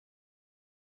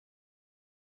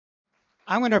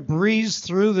I'm going to breeze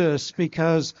through this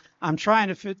because I'm trying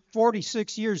to fit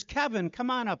 46 years. Kevin, come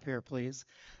on up here, please.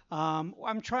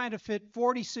 I'm trying to fit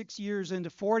 46 years into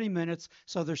 40 minutes,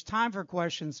 so there's time for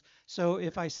questions. So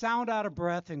if I sound out of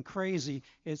breath and crazy,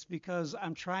 it's because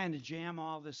I'm trying to jam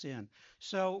all this in.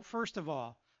 So first of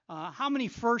all, how many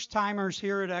first timers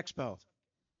here at Expo?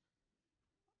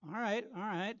 All right, all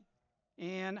right.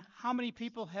 And how many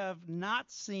people have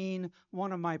not seen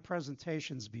one of my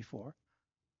presentations before?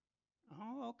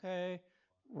 Oh, okay.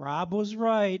 Rob was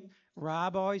right.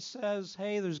 Rob always says,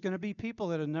 hey, there's going to be people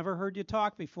that have never heard you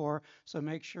talk before, so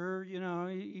make sure,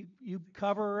 you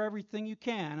cover everything you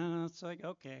can. And it's like,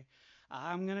 okay,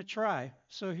 I'm going to try.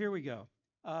 So here we go.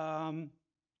 Um,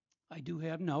 I do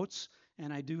have notes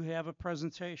and I do have a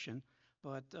presentation,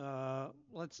 but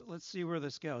let's see where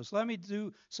this goes. Let me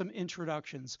do some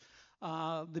introductions.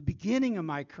 The beginning of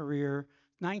my career,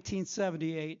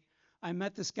 1978, I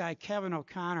met this guy Kevin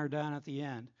O'Connor down at the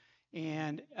end,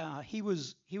 and he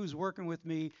was working with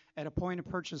me at a point of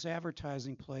purchase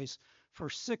advertising place for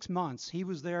 6 months. He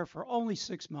was there for only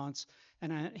 6 months,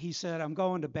 and he said, "I'm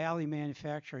going to Bally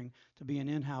Manufacturing to be an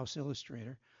in-house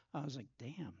illustrator." I was like,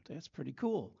 "Damn, that's pretty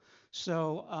cool."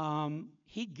 So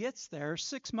he gets there.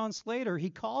 6 months later, he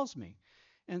calls me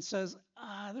and says,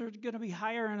 "They're going to be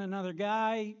hiring another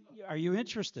guy. Are you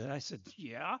interested?" I said,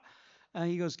 "Yeah."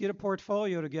 He goes, "Get a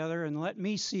portfolio together and let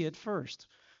me see it first."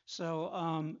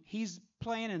 So he's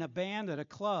playing in a band at a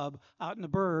club out in the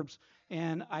burbs,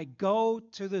 and I go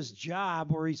to this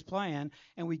job where he's playing,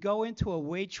 and we go into a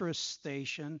waitress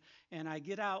station, and I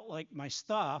get out like my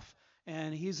stuff,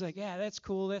 and he's like, "Yeah, that's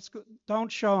cool, that's good. Don't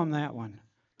show him that one.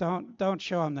 Don't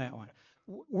show him that one.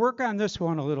 Work on this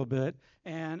one a little bit."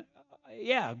 And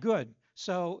yeah, good.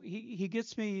 So he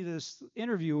gets me this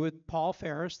interview with Paul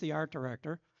Ferris, the art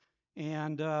director,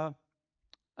 and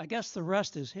I guess the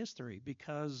rest is history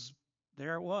because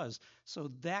there it was. So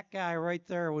that guy right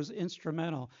there was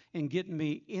instrumental in getting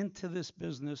me into this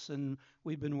business, and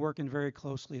we've been working very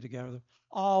closely together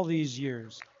all these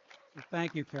years.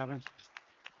 Thank you, Kevin.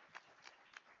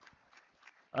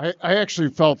 I actually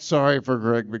felt sorry for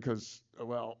Greg because,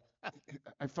 well,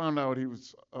 I found out he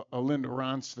was a Linda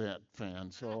Ronstadt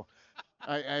fan, so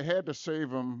I had to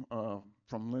save him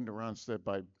from Linda Ronstadt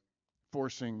by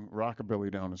forcing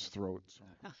rockabilly down his throat. So.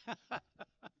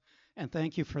 And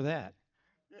thank you for that.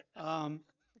 Um,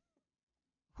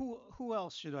 who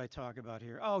else should I talk about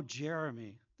here? Oh,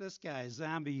 Jeremy, this guy,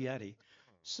 Zombie Yeti.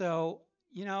 So,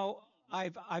 you know,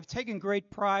 I've taken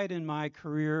great pride in my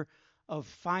career of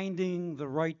finding the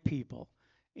right people,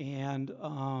 and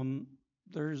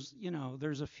there's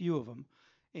a few of them,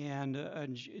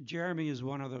 and Jeremy is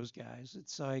one of those guys.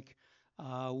 It's like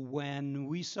when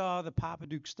we saw the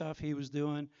Papaduke stuff he was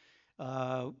doing,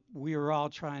 we were all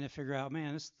trying to figure out,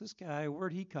 man, this guy,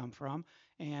 where'd he come from,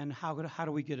 and how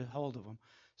do we get a hold of him?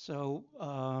 So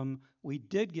we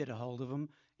did get a hold of him,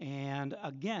 and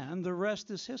again, the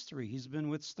rest is history. He's been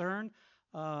with Stern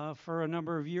for a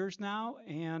number of years now,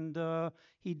 and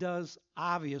he does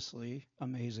obviously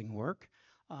amazing work.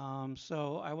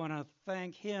 So I want to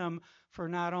thank him for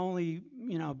not only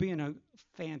being a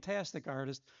fantastic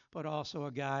artist, but also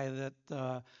a guy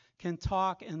that can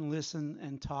talk and listen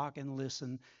and talk and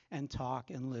listen and talk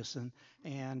and listen.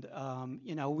 And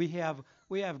we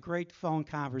have great phone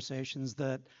conversations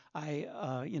that I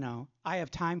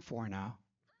have time for now.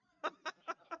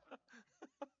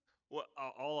 Well,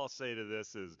 all I'll say to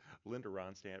this is Linda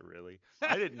Ronstadt, really.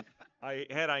 I didn't. I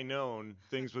had I known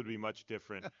things would be much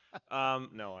different.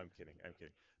 No, I'm kidding. I'm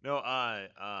kidding.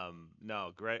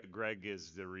 No. Greg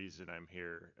is the reason I'm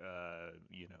here.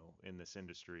 In this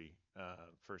industry,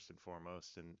 first and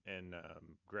foremost, and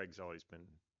Greg's always been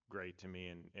great to me,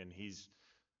 and he's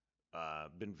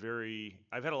been very.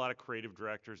 I've had a lot of creative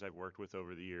directors I've worked with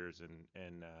over the years,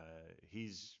 and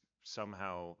he's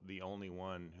somehow the only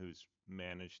one who's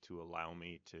managed to allow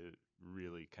me to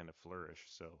really kind of flourish.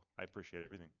 So I appreciate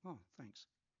everything. Oh, thanks.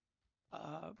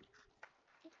 Uh,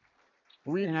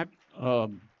 We, and I,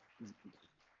 um,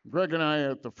 Greg and I,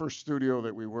 at the first studio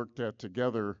that we worked at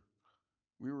together,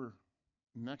 we were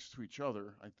next to each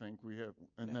other. I think we had,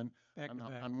 and yeah, then back to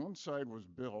back. on one side was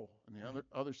Bill, and the Right.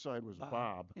 other side was Bob.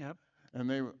 Bob, Yep. and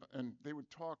they would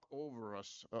talk over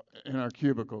us in our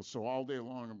cubicles. So all day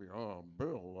long, it'd be, "Oh,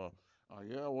 Bill,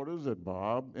 yeah, what is it,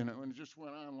 Bob?" And it just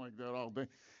went on like that all day.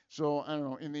 So I don't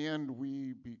know. In the end,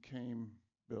 we became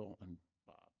Bill and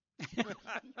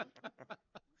Bob.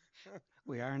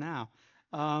 We are now.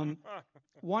 Um,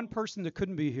 One person that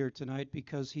couldn't be here tonight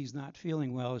because he's not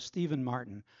feeling well is Stephen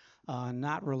Martin,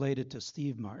 not related to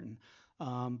Steve Martin.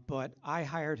 But I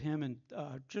hired him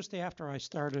just after I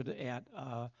started at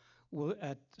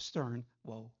at Stern.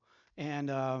 Whoa.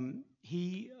 And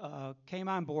he came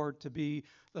on board to be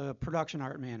the production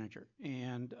art manager.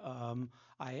 And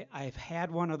I've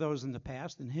had one of those in the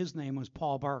past, and his name was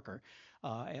Paul Barker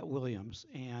at Williams.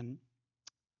 And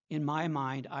in my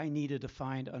mind, I needed to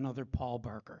find another Paul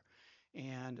Barker.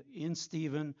 And in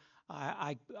Steven,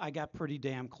 I got pretty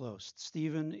damn close.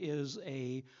 Steven is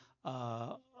a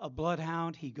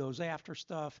bloodhound. He goes after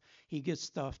stuff. He gets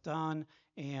stuff done,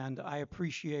 and I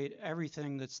appreciate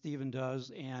everything that Steven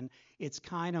does. And it's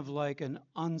kind of like an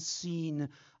unseen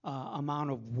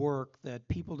amount of work that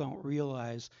people don't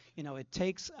realize. You know, it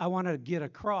takes. I want to get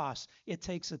across. It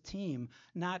takes a team,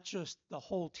 not just the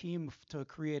whole team to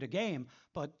create a game,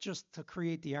 but just to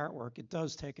create the artwork. It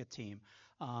does take a team.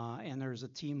 And there's a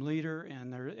team leader,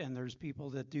 and there's people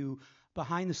that do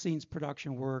behind the scenes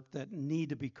production work that need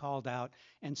to be called out,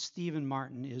 and Stephen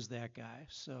Martin is that guy.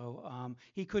 So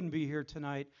he couldn't be here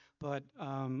tonight, but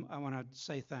I want to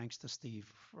say thanks to Steve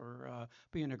for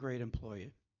being a great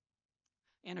employee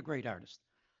and a great artist.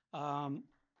 And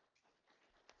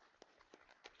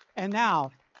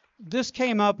now, this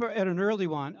came up at an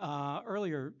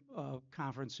earlier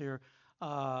conference here.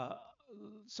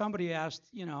 Somebody asked,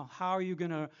 you know, how are you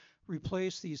going to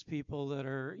replace these people that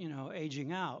are, you know,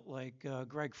 aging out, like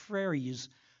Greg Freres,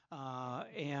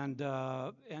 and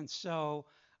so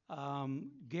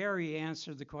Gary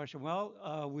answered the question.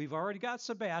 Well, we've already got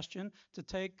Sebastian to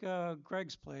take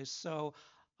Greg's place, so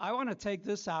I want to take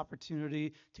this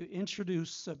opportunity to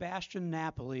introduce Sebastian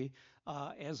Napoli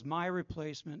as my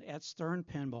replacement at Stern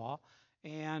Pinball,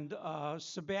 and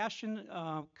Sebastian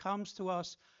comes to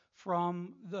us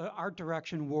from the art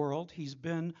direction world. He's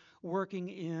been working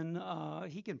in,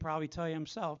 he can probably tell you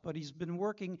himself, but he's been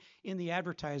working in the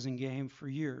advertising game for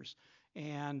years.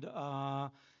 And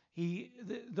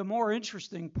the more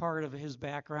interesting part of his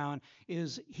background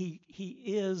is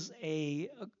he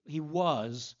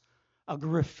was a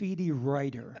graffiti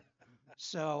writer.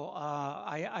 So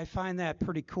I find that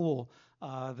pretty cool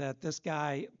that this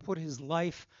guy put his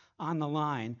life on the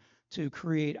line to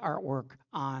create artwork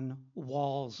on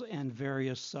walls and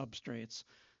various substrates.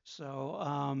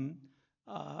 So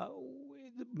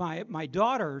my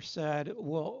daughter said,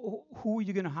 well, who are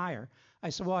you going to hire? I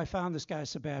said, well, I found this guy,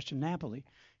 Sebastian Napoli.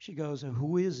 She goes,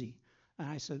 who is he? And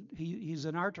I said, he's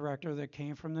an art director that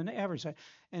came from the average side.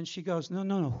 And she goes,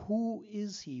 no, who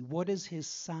is he? What is his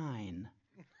sign?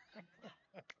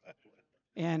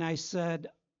 And I said,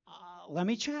 let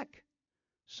me check.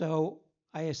 So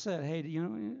I said, hey, you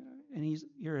know, and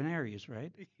you're an Aries,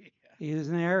 right? Yeah. He's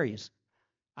an Aries.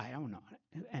 I don't know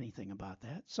anything about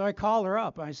that. So I called her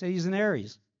up. I said, he's an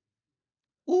Aries.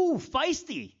 Ooh,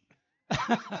 feisty.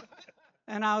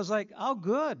 And I was like, oh,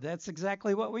 good. That's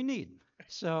exactly what we need.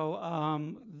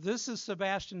 So this is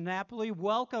Sebastian Napoli.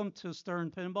 Welcome to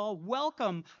Stern Pinball.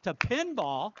 Welcome to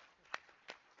Pinball.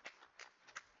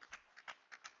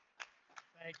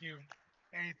 Thank you.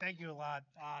 Hey, thank you a lot.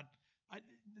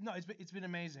 No, it's been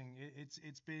amazing.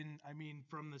 It's been, I mean,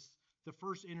 from the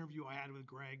first interview I had with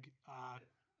Greg, I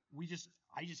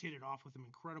just hit it off with him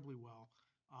incredibly well.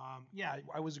 Yeah,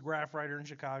 I was a graph writer in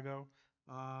Chicago.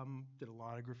 Did a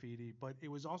lot of graffiti, but it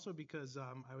was also because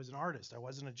I was an artist. I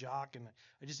wasn't a jock, and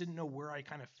I just didn't know where I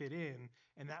kind of fit in.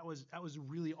 And that was a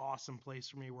really awesome place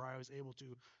for me, where I was able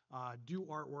to do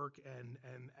artwork and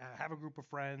have a group of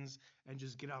friends and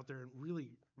just get out there and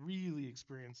really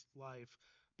experience life.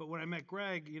 But when I met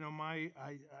Greg, you know,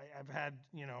 I've had,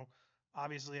 you know,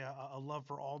 obviously a love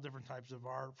for all different types of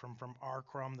art, from R.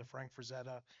 Crumb to Frank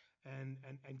Frazetta, and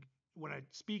when I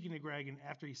speaking to Greg, and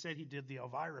after he said he did the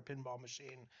Elvira pinball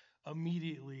machine,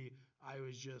 immediately I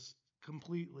was just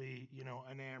completely, you know,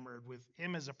 enamored with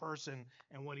him as a person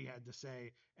and what he had to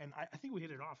say. And I think we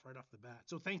hit it off right off the bat.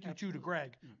 So thank you too to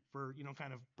Greg for, you know,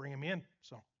 kind of bringing me in.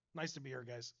 So nice to be here,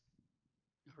 guys.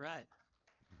 All right.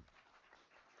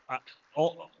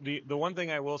 The one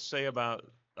thing I will say about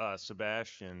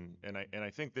Sebastian, and I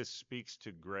think this speaks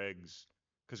to Greg's,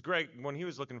 because Greg, when he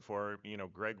was looking for, you know,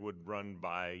 Greg would run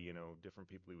by, you know, different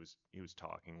people he was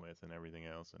talking with and everything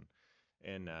else,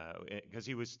 and because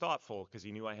he was thoughtful, because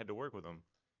he knew I had to work with him,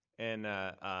 and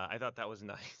I thought that was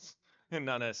nice and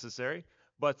not necessary.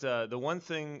 But the one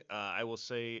thing I will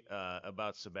say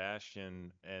about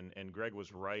Sebastian, and Greg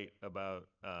was right about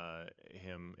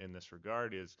him in this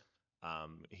regard, is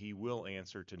he will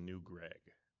answer to new Greg.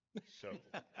 So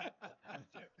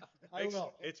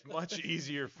it's much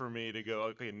easier for me to go,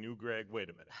 okay, new Greg, wait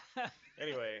a minute.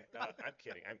 Anyway, I'm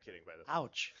kidding, by the way.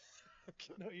 Ouch.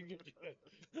 No, you're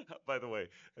good. By the way,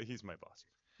 he's my boss.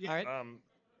 Yeah. All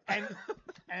right.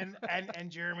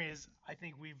 And Jeremy is, I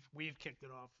think we've kicked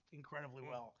it off incredibly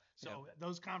well. So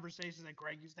those conversations that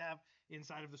Greg used to have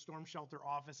inside of the storm shelter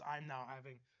office, I'm now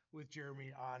having with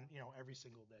Jeremy on, every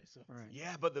single day. So Right.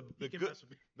 Yeah, but the he can good mess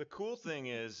with me. the cool thing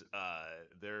is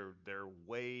they're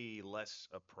way less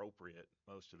appropriate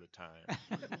most of the time.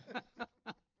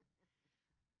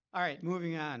 All right,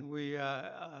 moving on.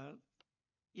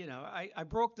 I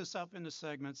broke this up into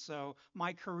segments, so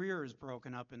my career is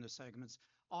broken up into segments,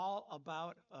 all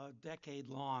about a decade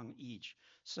long each.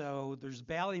 So there's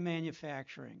Bally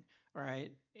Manufacturing,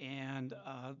 right? And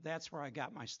that's where I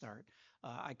got my start.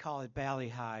 I call it Bally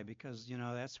High because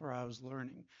that's where I was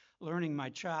learning my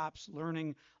chops,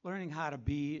 learning how to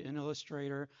be an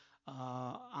illustrator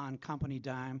on company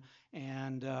dime.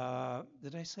 And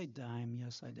did I say dime?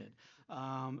 Yes, I did.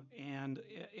 And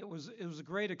it was a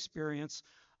great experience.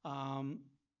 Um,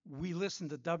 we listened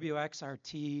to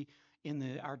WXRT in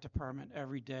the art department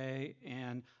every day,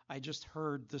 and I just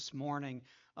heard this morning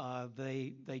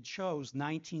they chose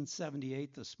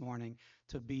 1978 this morning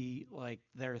to be like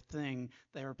their thing.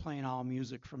 They were playing all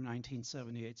music from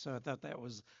 1978, so I thought that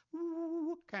was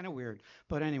kind of weird.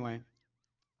 But anyway,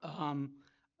 um,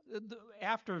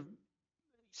 after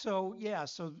so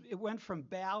it went from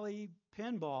Bally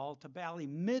Pinball to Bally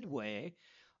Midway,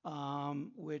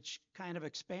 which kind of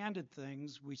expanded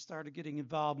things. We started getting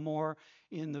involved more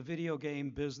in the video game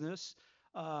business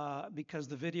because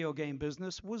the video game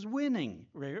business was winning.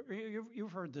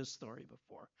 You've heard this story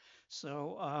before.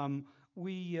 So I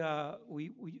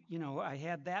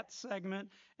had that segment,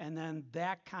 and then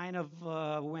that kind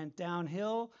of went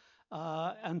downhill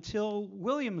until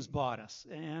Williams bought us,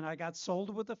 and I got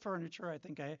sold with the furniture. I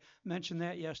think I mentioned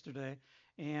that yesterday,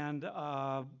 and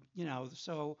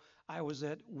so I was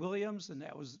at Williams, and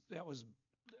that was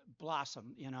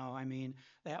blossom. I mean,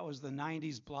 that was the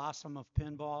 '90s blossom of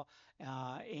pinball,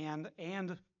 and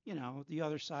the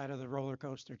other side of the roller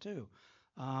coaster too.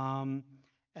 Um,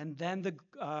 and then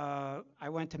I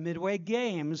went to Midway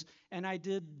Games, and I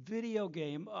did video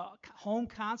game, home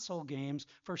console games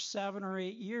for 7 or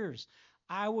 8 years.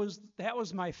 That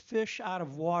was my fish out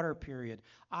of water period.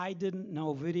 I didn't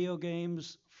know video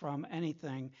games from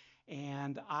anything,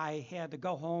 and I had to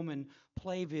go home and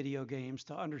play video games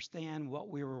to understand what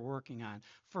we were working on.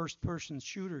 First person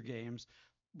shooter games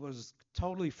was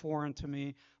totally foreign to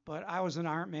me, but I was an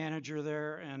art manager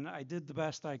there, and I did the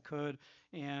best I could,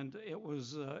 and it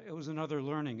was another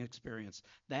learning experience.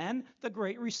 Then the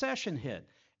Great Recession hit,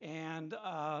 and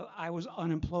I was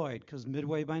unemployed because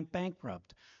Midway went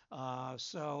bankrupt.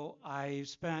 So I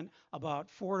spent about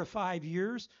 4 to 5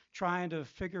 years trying to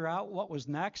figure out what was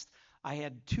next. I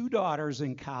had 2 daughters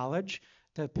in college,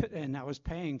 and I was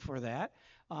paying for that.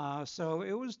 So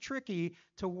it was tricky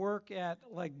to work at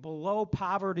like below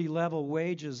poverty level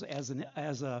wages as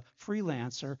a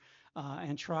freelancer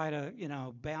and try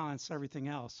to balance everything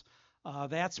else.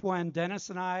 That's when Dennis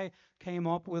and I came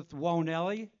up with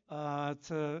Wonelli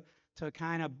to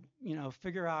kind of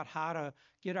figure out how to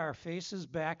get our faces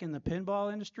back in the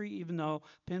pinball industry, even though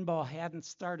pinball hadn't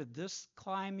started this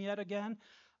climb yet again.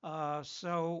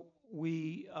 So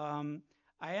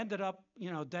I ended up,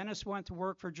 Dennis went to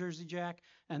work for Jersey Jack,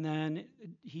 and then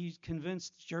he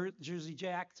convinced Jersey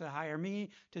Jack to hire me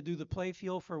to do the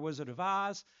playfield for Wizard of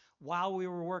Oz while we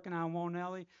were working on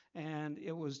Wonelli. And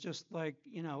it was just like,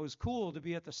 it was cool to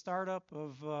be at the startup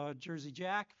of Jersey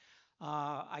Jack.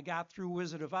 I got through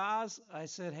Wizard of Oz. I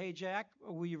said, "Hey Jack,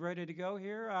 are we ready to go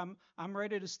here? I'm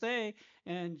ready to stay."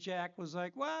 And Jack was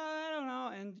like, "Well, I don't know."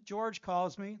 And George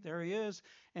calls me. There he is,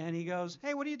 and he goes,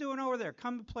 "Hey, what are you doing over there?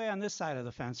 Come and play on this side of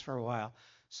the fence for a while."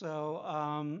 So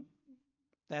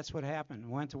that's what happened.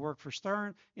 Went to work for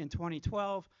Stern in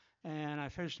 2012, and I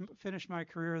finished my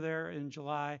career there in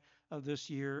July of this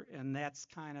year, and that's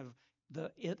kind of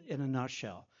it in a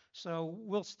nutshell. So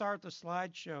we'll start the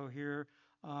slideshow here.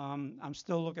 I'm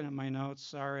still looking at my notes.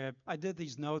 Sorry, I did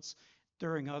these notes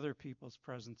during other people's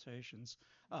presentations.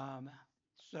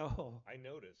 So I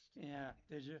noticed. yeah,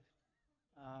 did you?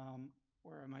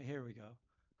 Where am I? Here we go.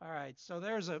 All right, so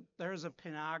there's a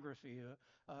pinography,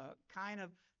 kind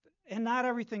of, and not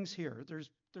everything's here.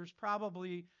 There's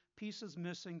probably pieces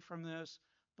missing from this,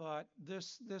 but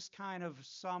this kind of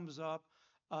sums up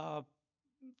uh,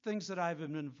 things that I've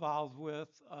been involved with.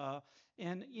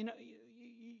 And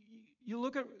you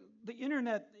look at the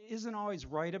internet isn't always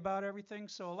right about everything.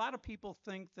 So a lot of people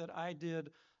think that I did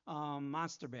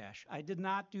Monster Bash. I did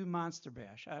not do Monster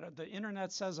Bash. The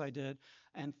internet says I did,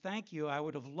 and thank you. I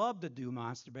would have loved to do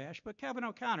Monster Bash, but Kevin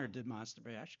O'Connor did Monster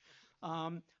Bash.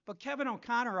 But Kevin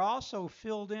O'Connor also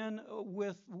filled in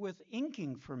with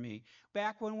inking for me.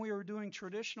 Back when we were doing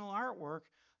traditional artwork,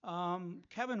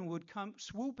 Kevin would come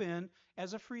swoop in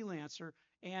as a freelancer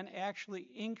and actually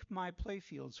ink my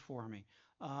playfields for me,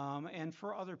 and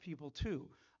for other people too.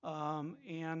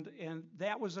 And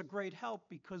that was a great help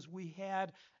because we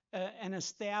had an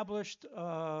established,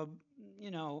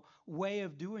 way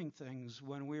of doing things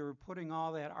when we were putting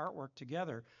all that artwork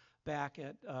together back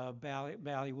at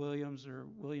Bally Williams or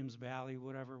Williams Valley,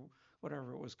 whatever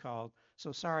it was called.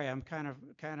 So sorry, I'm kind of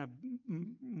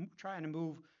trying to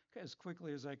move as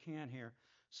quickly as I can here.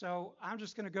 So I'm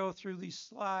just going to go through these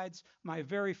slides. My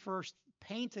very first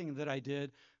painting that I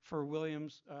did for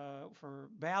for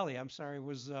Bally, I'm sorry,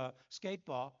 was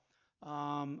Skateball.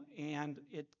 And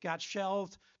it got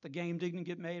shelved. The game didn't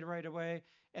get made right away.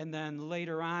 And then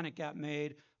later on it got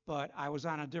made, but I was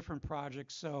on a different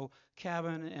project. So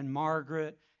Kevin and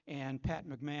Margaret and Pat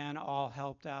McMahon all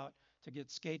helped out to get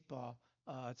Skateball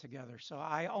together. So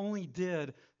I only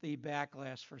did the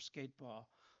backlash for Skateball.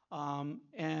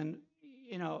 And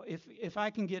if I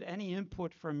can get any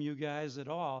input from you guys at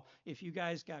all, if you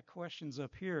guys got questions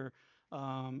up here,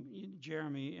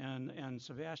 Jeremy and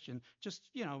Sebastian, just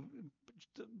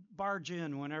barge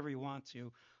in whenever you want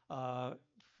to,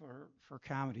 for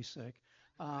comedy's sake.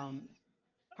 Um,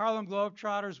 Harlem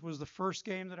Globetrotters was the first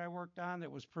game that I worked on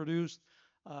that was produced.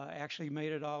 Actually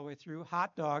made it all the way through.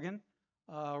 Hot Doggin',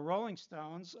 Rolling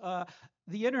Stones,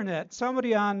 the internet.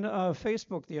 Somebody on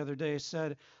Facebook the other day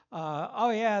said, "Oh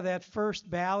yeah, that first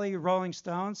Bally Rolling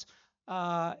Stones.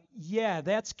 Yeah,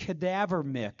 that's Cadaver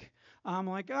Mick." I'm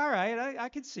like, all right, I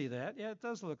can see that. Yeah, it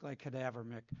does look like Cadaver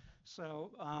Mick.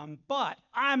 So, but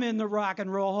I'm in the Rock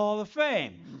and Roll Hall of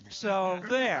Fame. So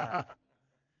there.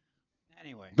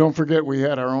 Anyway. Don't forget we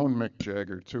had our own Mick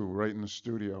Jagger too, right in the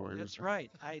studio. That's right.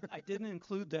 I didn't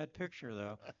include that picture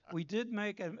though. We did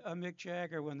make a Mick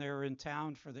Jagger when they were in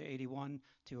town for the '81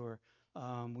 tour.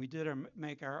 We did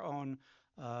make our own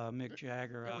Mick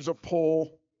Jagger. It was a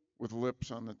pole with lips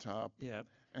on the top. Yeah.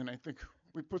 And I think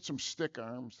we put some stick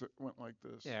arms that went like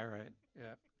this. Yeah. Right.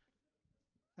 Yeah.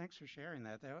 Thanks for sharing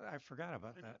that. I forgot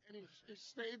about that. And he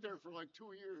stayed there for like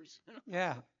 2 years.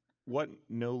 Yeah. What?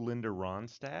 No Linda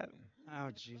Ronstadt? Oh,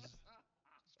 jeez.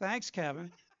 Thanks,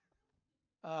 Kevin.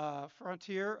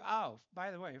 Frontier. Oh,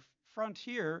 by the way,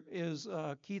 Frontier is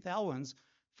Keith Elwin's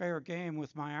favorite game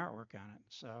with my artwork on it.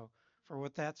 So, for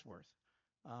what that's worth.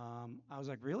 I was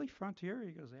like, really, Frontier?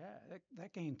 He goes, yeah,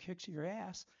 that game kicks your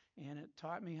ass, and it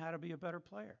taught me how to be a better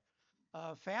player.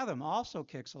 Fathom also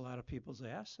kicks a lot of people's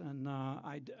ass, and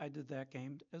I did that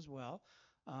game as well.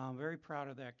 Very proud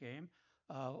of that game.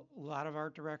 A lot of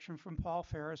art direction from Paul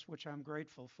Freres, which I'm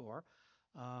grateful for.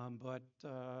 But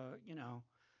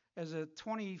as a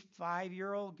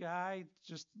 25-year-old guy,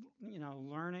 just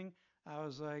learning, I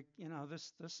was like,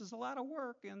 this is a lot of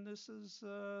work, and this is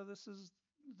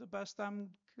the best I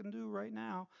can do right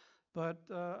now. But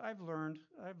I've learned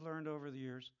over the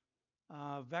years.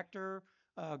 Vector,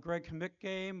 Greg Kamick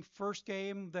game, first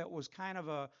game that was kind of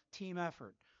a team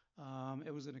effort.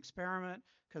 It was an experiment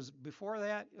because before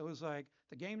that, it was like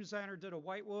the game designer did a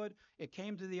whitewood. It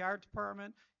came to the art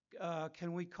department.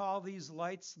 Can we call these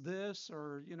lights this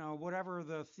or whatever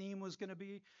the theme was going to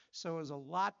be? So it was a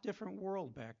lot different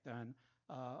world back then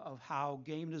of how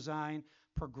game design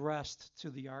progressed to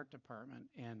the art department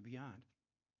and beyond.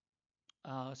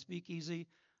 Speakeasy,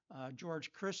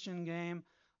 George Christian game.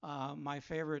 My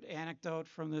favorite anecdote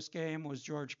from this game was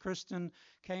George Christian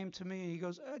came to me and he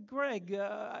goes, Greg,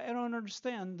 I don't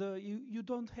understand. You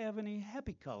don't have any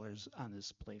happy colors on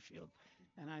this playfield.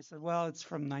 And I said, well, it's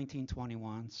from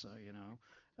 1921, so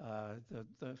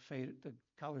the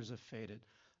colors have faded.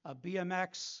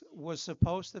 BMX was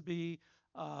supposed to be,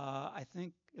 I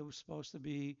think it was supposed to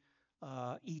be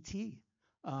ET,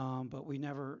 but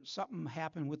something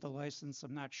happened with the license.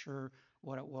 I'm not sure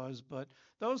what it was, but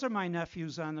those are my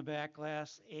nephews on the back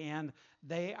glass, and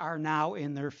they are now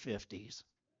in their 50s.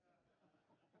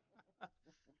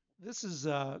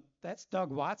 That's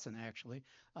Doug Watson actually,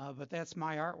 but that's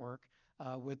my artwork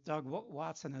with Doug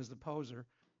Watson as the poser,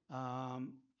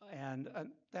 and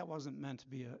that wasn't meant to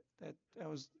be that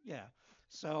was yeah.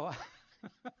 So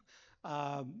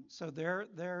so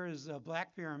there is a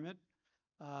Black Pyramid.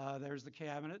 There's the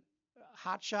cabinet.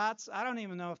 Hot Shots. I don't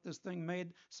even know if this thing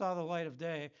saw the light of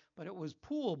day, but it was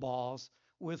pool balls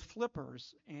with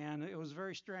flippers, and it was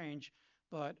very strange.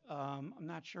 But I'm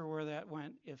not sure where that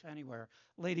went, if anywhere.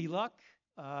 Lady Luck,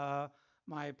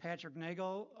 my Patrick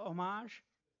Nagel homage.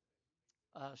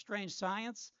 Strange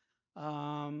Science,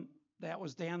 that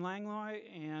was Dan Langlois,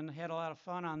 and had a lot of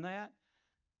fun on that.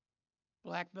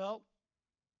 Black Belt,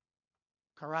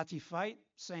 Karate Fight,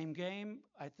 same game.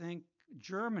 I think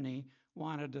Germany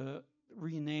wanted to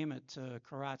rename it to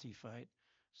Karate Fight.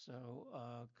 So,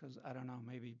 because I don't know,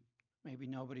 maybe Maybe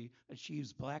nobody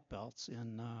achieves black belts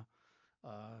in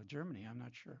Germany. I'm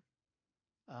not sure.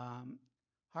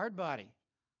 Hard body.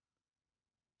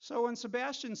 So when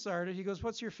Sebastian started, he goes,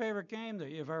 "What's your favorite game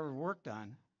that you've ever worked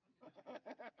on?"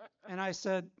 And I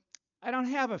said, "I don't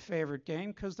have a favorite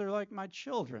game because they're like my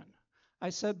children." I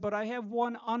said, "But I have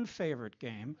one unfavorite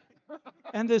game,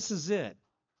 and this is it."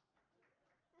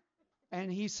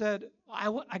 And he said,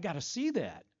 I got to see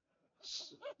that.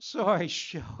 So I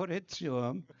showed it to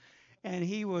him, and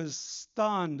he was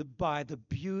stunned by the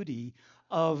beauty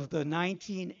of the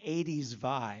 1980s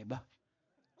vibe.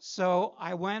 So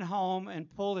I went home and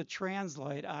pulled a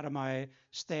translate out of my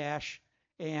stash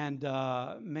and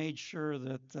made sure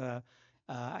that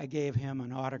I gave him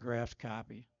an autographed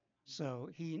copy. So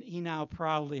he now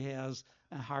proudly has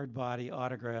a hard body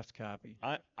autographed copy.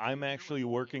 I'm actually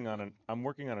working on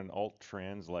an alt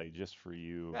translate just for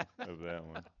you of that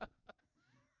one.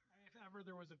 If ever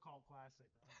there was a cult classic,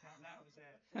 that was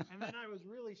it. And then I was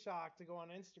really shocked to go on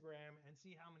Instagram and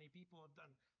see how many people have done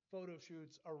photo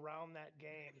shoots around that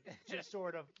game, just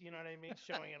sort of, you know what I mean,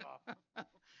 showing it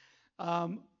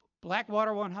off.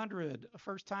 Blackwater 100,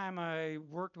 first time I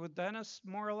worked with Dennis,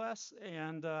 more or less,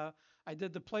 and I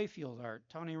did the playfield art.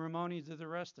 Tony Ramone did the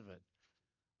rest of it.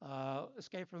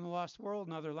 Escape from the Lost World,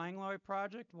 another Langlois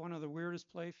project, one of the weirdest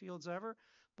playfields ever,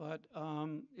 but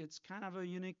it's kind of a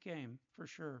unique game for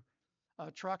sure.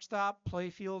 Truck Stop,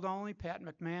 playfield only. Pat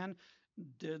McMahon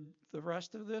did the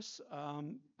rest of this.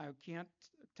 I can't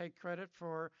take credit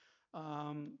for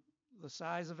the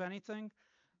size of anything,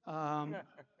 um,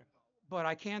 but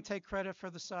I can take credit for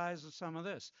the size of some of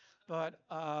this. But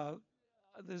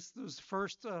this was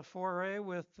first foray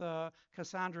with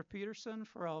Cassandra Peterson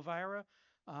for Elvira.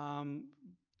 Um,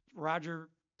 Roger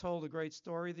told a great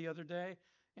story the other day,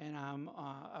 and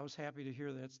I was happy to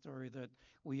hear that story that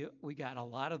we got a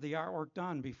lot of the artwork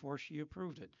done before she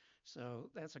approved it. So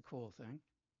that's a cool thing.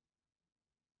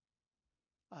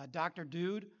 Dr.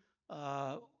 Dude,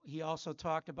 he also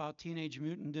talked about Teenage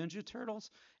Mutant Ninja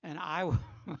Turtles, and I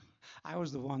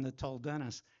was the one that told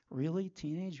Dennis, "Really,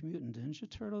 Teenage Mutant Ninja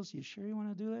Turtles? You sure you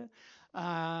want to do that?"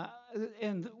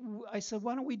 And I said,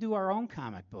 "Why don't we do our own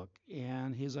comic book?"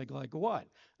 And he's like what?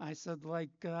 I said,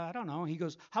 I don't know. He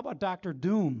goes, "How about Doctor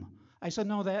Doom?" I said,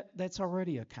 "No, that's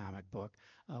already a comic book.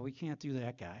 We can't do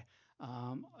that guy."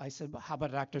 I said, "But how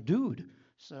about Doctor Dude?"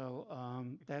 So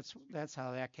that's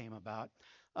how that came about.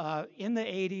 In the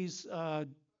 80s,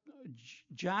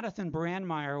 Jonathan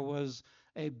Brandmeier was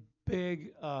a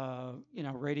big,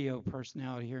 radio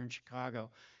personality here in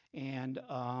Chicago, and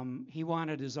he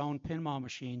wanted his own pinball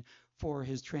machine for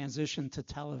his transition to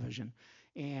television.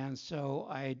 And so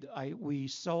we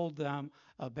sold them.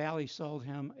 Bally sold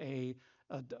him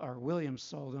or Williams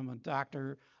sold him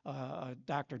Dr.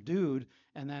 Dude,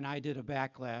 and then I did a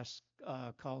backlash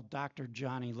called Dr.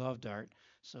 Johnny Love Dart.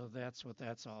 So that's what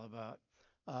that's all about.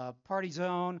 Party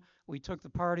Zone, we took the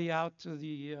party out to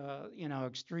the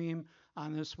extreme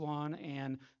on this one,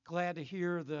 and glad to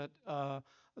hear that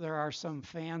there are some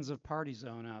fans of Party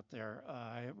Zone out there.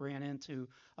 I ran into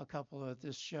a couple at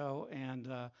this show, and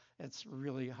it's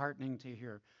really heartening to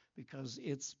hear because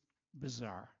it's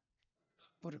bizarre.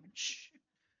 But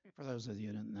for those of you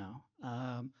who didn't know,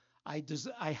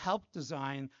 I helped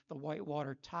design the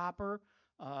whitewater topper.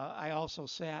 I also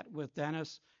sat with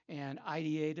Dennis and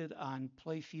ideated on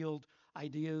playfield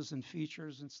ideas and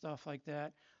features and stuff like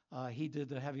that. He did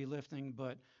the heavy lifting,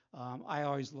 but I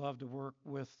always love to work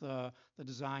with the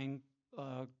design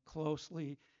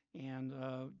closely, and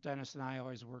Dennis and I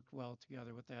always worked well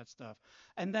together with that stuff.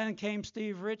 And then came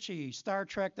Steve Ritchie, Star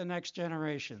Trek: The Next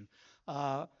Generation.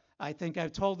 I think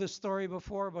I've told this story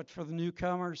before, but for the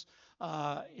newcomers,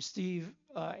 Steve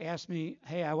asked me,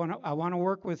 "Hey, I want to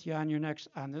work with you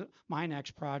on my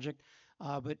next project,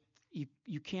 but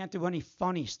you can't do any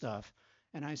funny stuff."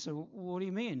 And I said, "What do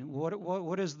you mean?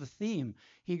 What is the theme?"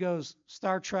 He goes,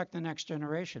 "Star Trek: The Next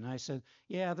Generation." I said,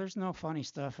 "Yeah, there's no funny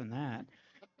stuff in that."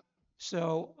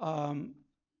 So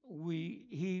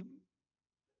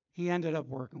he ended up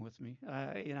working with me,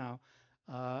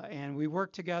 and we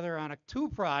worked together on two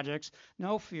projects,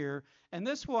 no fear. And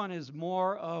this one is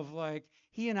more of like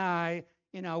he and I,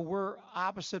 we're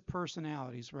opposite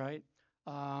personalities, right?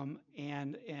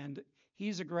 And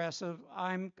he's aggressive.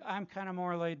 I'm kind of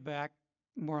more laid back,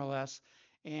 more or less.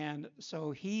 And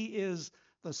so he is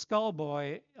the skull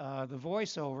boy, the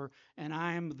voiceover, and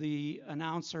I'm the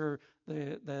announcer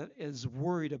that is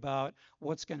worried about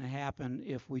what's going to happen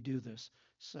if we do this.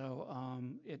 So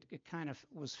it kind of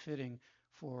was fitting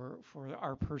for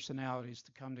our personalities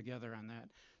to come together on that.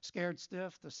 Scared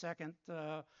Stiff, the second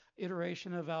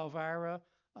iteration of Elvira.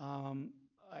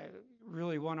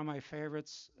 really one of my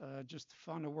favorites, just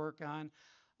fun to work on.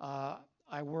 Uh,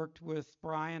 I worked with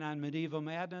Brian on Medieval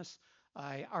Madness.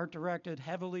 I art directed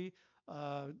heavily.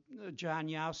 Uh, John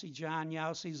Yowsey. John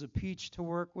Yowsey's a peach to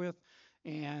work with,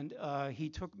 and he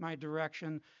took my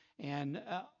direction and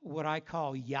what I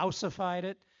call Yowsified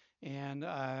it. And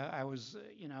I was,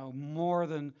 more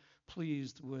than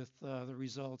pleased with the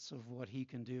results of what he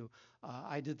can do.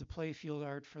 I did the playfield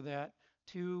art for that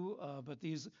too, but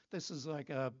this is like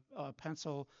a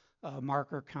pencil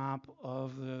marker comp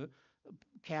of the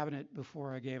cabinet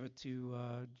before I gave it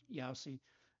to Yowsey.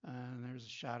 And there's a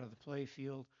shot of the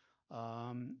playfield.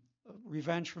 Um,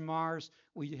 Revenge from Mars,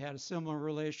 we had a similar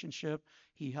relationship.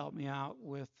 He helped me out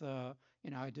with,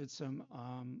 I did some,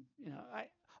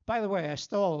 by the way, I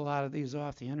stole a lot of these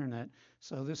off the internet,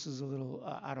 so this is a little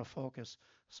out of focus.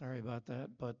 Sorry about that,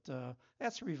 but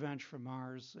that's Revenge from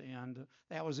Mars, and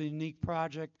that was a unique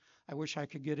project. I wish I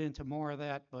could get into more of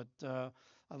that, but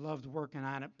I loved working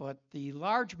on it. But the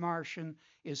Large Martian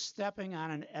is stepping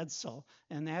on an Edsel,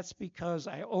 and that's because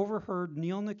I overheard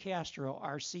Neil Nicastro,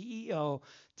 our CEO,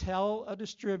 tell a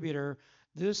distributor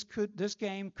this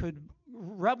game could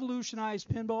revolutionize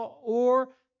pinball, or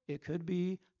it could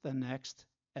be the next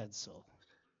Edsel.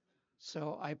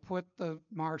 So I put the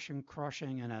Martian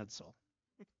crushing an Edsel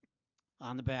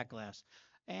on the back glass.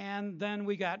 And then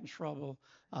we got in trouble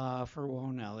for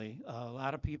Whoa Nelly. A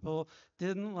lot of people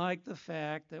didn't like the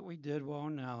fact that we did Whoa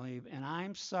Nelly, and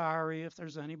I'm sorry if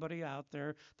there's anybody out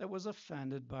there that was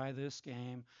offended by this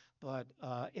game, but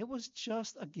it was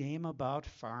just a game about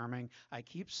farming. I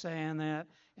keep saying that,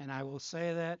 and I will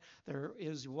say that. There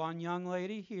is one young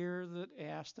lady here that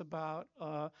asked about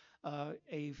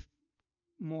a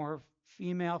more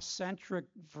female-centric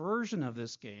version of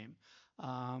this game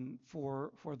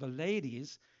for the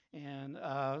ladies, and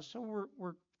so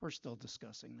we're still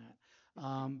discussing that.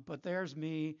 But there's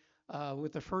me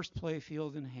with the first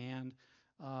playfield in hand.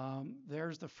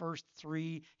 There's the first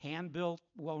 3 hand-built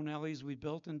Whoa Nellies we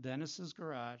built in Dennis's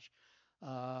garage.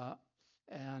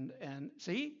 And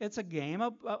see, it's a game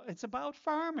it's about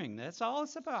farming. That's all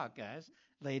it's about, guys,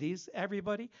 ladies,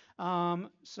 everybody.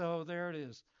 So there it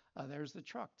is. There's the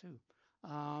truck too.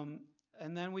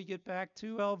 And then we get back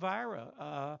to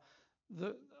Elvira.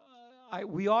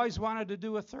 We always wanted to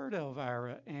do a third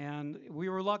Elvira, and we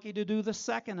were lucky to do the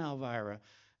second Elvira.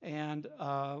 And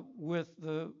with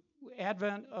the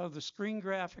advent of the screen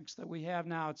graphics that we have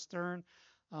now at Stern,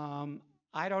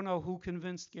 I don't know who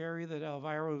convinced Gary that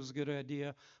Elvira was a good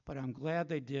idea, but I'm glad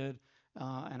they did.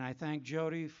 And I thank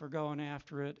Jody for going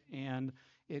after it. And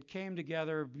it came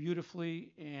together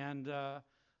beautifully, and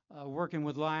working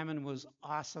with Lyman was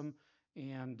awesome.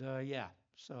 And yeah,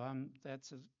 so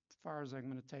that's as far as I'm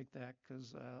going to take that,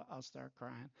 because I'll start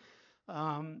crying.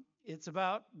 It's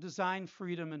about design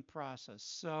freedom and process.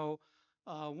 So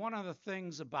one of the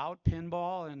things about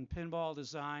pinball and pinball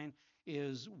design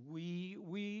is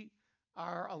we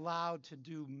are allowed to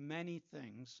do many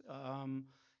things.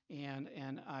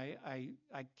 And I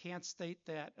can't state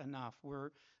that enough.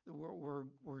 We're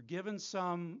given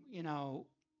some,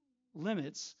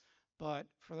 limits, but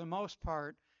for the most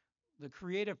part, the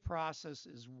creative process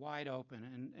is wide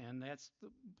open, and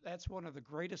that's one of the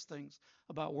greatest things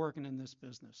about working in this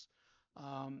business.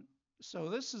 So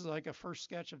this is like a first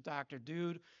sketch of Dr.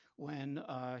 Dude when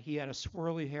he had a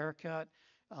swirly haircut,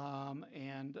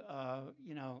 and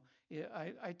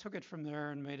I took it from there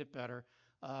and made it better.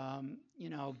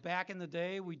 Back in the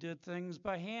day, we did things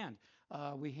by hand.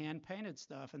 We hand painted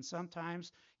stuff, and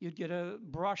sometimes you'd get a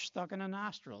brush stuck in a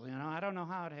nostril. I don't know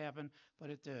how it happened,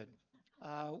 but it did.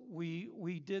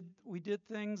 We did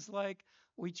things like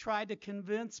we tried to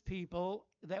convince people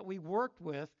that we worked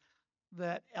with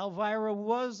that Elvira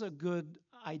was a good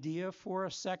idea for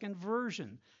a second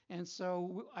version. And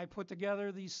so I put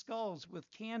together these skulls with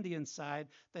candy inside,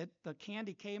 that the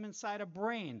candy came inside a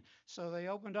brain. So they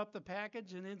opened up the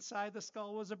package, and inside the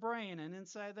skull was a brain, and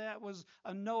inside that was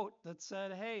a note that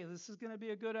said, hey, this is going to be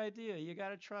a good idea. You got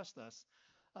to trust us.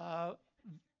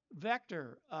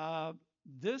 Vector.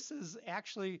 This is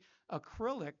actually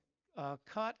acrylic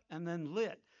cut and then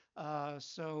lit.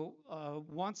 So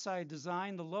once I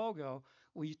designed the logo,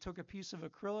 we took a piece of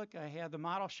acrylic. I had the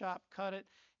model shop cut it,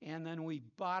 and then we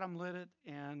bottom lit it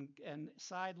and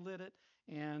side lit it,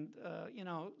 and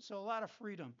so a lot of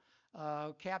freedom.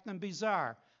 Captain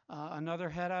Bizarre, another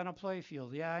head on a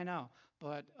playfield. Yeah, I know,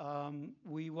 but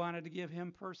we wanted to give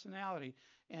him personality.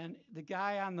 And the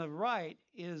guy on the right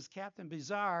is Captain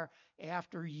Bizarre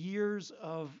after years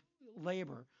of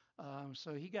labor.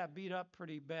 So he got beat up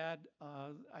pretty bad.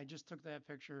 I just took that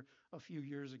picture a few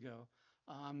years ago.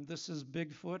 This is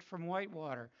Bigfoot from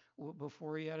Whitewater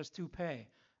before he had his toupee.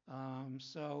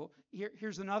 So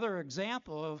here's another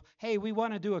example of, hey, we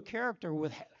want to do a character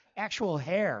with actual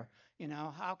hair.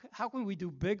 How can we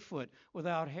do Bigfoot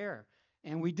without hair?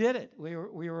 And we did it. We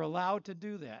were allowed to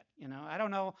do that. I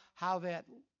don't know how that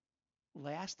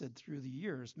lasted through the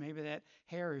years. Maybe that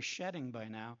hair is shedding by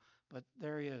now, but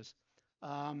there he is.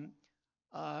 Um,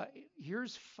 uh,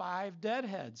 Here's 5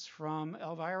 deadheads from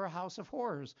Elvira House of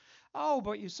Horrors. Oh,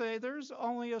 but you say there's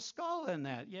only a skull in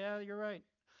that. Yeah, you're right.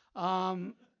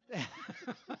 Um,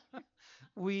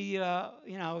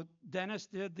 Dennis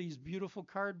did these beautiful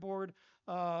cardboard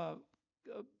uh,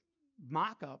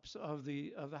 mock-ups of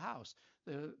the house.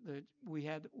 We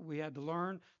had to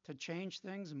learn to change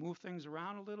things and move things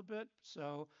around a little bit.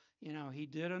 So he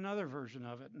did another version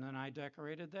of it, and then I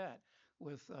decorated that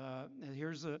with. And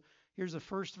here's the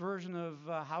first version of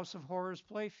House of Horrors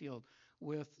playfield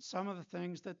with some of the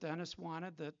things that Dennis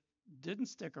wanted that didn't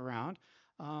stick around,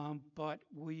 but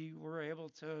we were able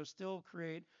to still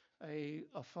create a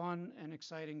fun and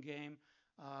exciting game,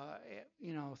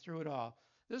 through it all.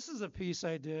 This is a piece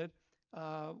I did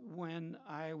when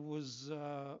I was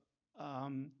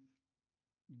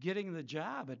getting the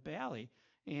job at Bally,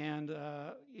 and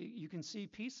you can see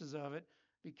pieces of it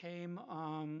became,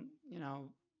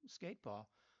 skateball.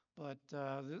 But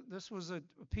this was a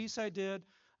piece I did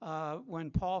when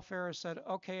Paul Freres said,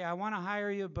 "Okay, I want to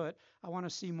hire you, but I want to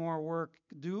see more work.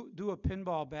 Do a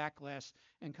pinball backlash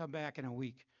and come back in a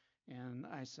week." And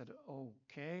I said,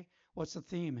 "Okay, what's the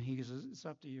theme?" He says, "It's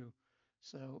up to you."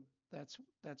 So that's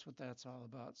what that's all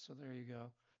about. So there you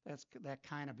go. That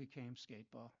kind of became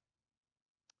skateball.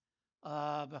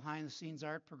 Behind the scenes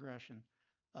art progression.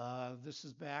 This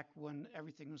is back when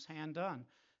everything was hand done.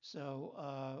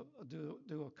 So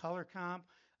do a color comp.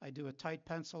 I do a tight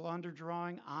pencil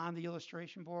underdrawing on the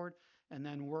illustration board, and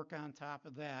then work on top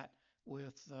of that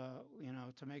with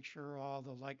to make sure all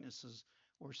the likenesses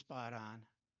were spot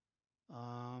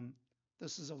on.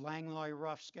 This is a Langlois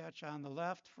rough sketch on the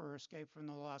left for Escape from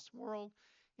the Lost World,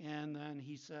 and then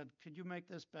he said, "Could you make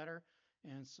this better?"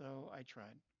 And so I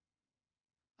tried.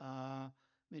 Uh,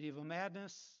 Medieval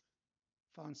Madness,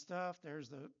 fun stuff. There's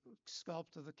the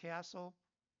sculpt of the castle.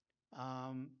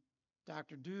 Um,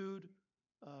 Dr. Dude,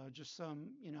 just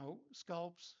some,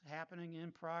 sculpts happening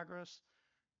in progress.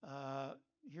 Uh,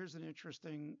 Here's an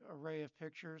interesting array of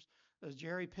pictures.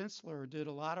 Jerry Pintzler did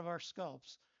a lot of our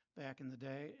sculpts back in the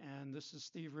day, and this is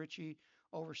Steve Ritchie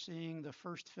overseeing the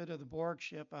first fit of the Borg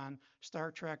ship on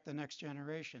Star Trek: The Next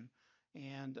Generation,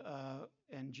 and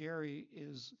Jerry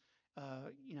is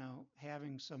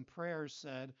having some prayers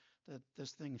said that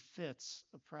this thing fits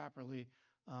properly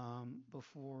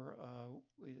before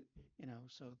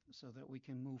so that we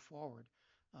can move forward.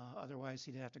 Otherwise,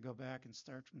 he'd have to go back and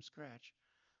start from scratch.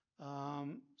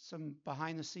 Some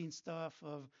behind the scenes stuff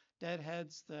of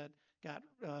deadheads that got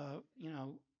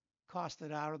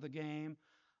costed out of the game.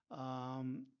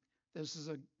 This is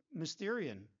a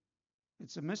Mysterian.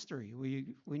 It's a mystery.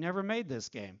 We never made this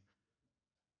game.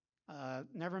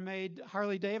 Never made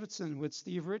Harley Davidson with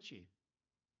Steve Ritchie.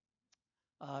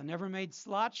 Never made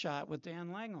Slot Shot with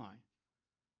Dan Langlois.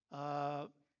 Uh,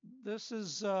 this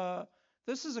is a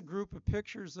group of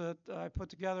pictures that I put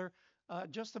together.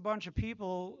 Just a bunch of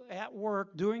people at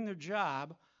work doing their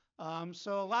job.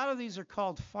 So a lot of these are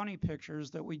called funny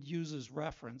pictures that we'd use as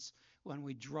reference when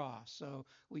we draw. So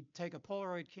we'd take a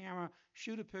Polaroid camera,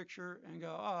 shoot a picture, and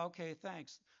go, "Oh, okay,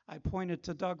 thanks." I pointed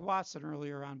to Doug Watson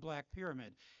earlier on Black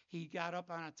Pyramid. He got up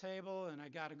on a table, and I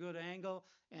got a good angle,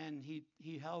 and he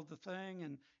held the thing,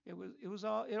 and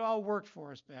it all worked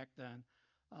for us back then.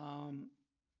 Um,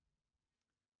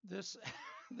 this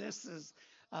this is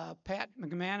Pat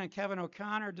McMahon and Kevin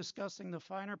O'Connor discussing the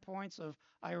finer points of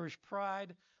Irish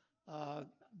pride. Uh,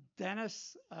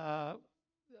 Dennis,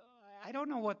 I don't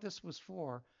know what this was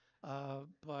for,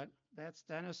 but that's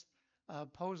Dennis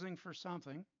posing for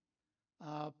something.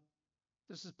 Uh,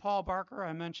 this is Paul Barker.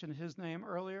 I mentioned his name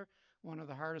earlier, one of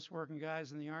the hardest working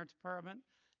guys in the art department.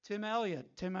 Tim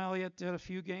Elliott. Tim Elliott did a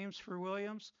few games for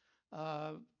Williams.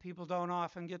 People don't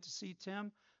often get to see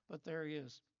Tim, but there he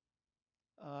is.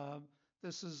 Uh,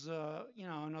 this is,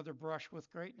 another brush with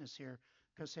greatness here.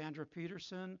 Cassandra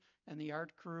Peterson and the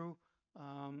art crew.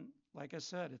 Like I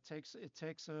said, it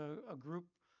takes a group,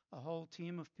 a whole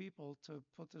team of people to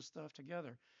put this stuff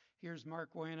together. Here's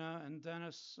Mark Wayna and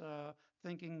Dennis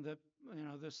thinking that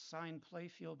this signed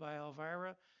playfield by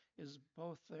Elvira is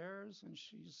both theirs, and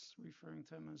she's referring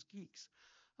to them as geeks.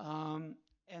 And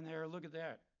there, look at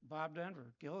that, Bob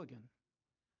Denver, Gilligan,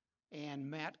 and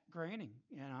Matt Groening,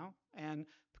 and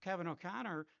Kevin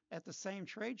O'Connor at the same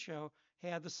trade show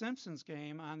had the Simpsons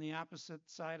game on the opposite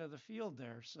side of the field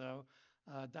there. So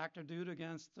Dr. Dude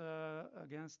against the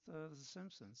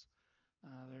Simpsons.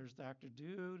 There's Dr.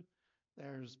 Dude.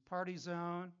 There's Party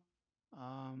Zone.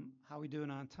 How we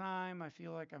doing on time? I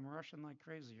feel like I'm rushing like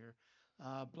crazy here.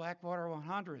 Blackwater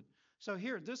 100. So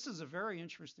here, this is a very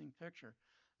interesting picture.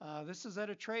 This is at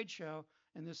a trade show,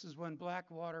 and this is when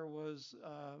Blackwater was,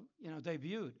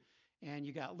 debuted. And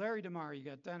you got Larry DeMar, you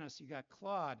got Dennis, you got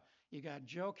Claude, you got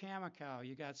Joe Kamikow,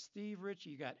 you got Steve Ritchie,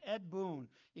 you got Ed Boon,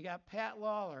 you got Pat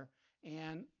Lawler,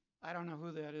 and I don't know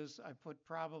who that is. I put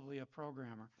probably a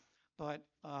programmer. But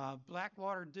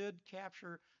Blackwater did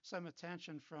capture some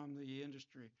attention from the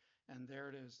industry, and there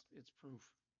it is. It's proof.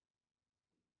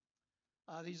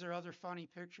 These are other funny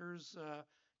pictures.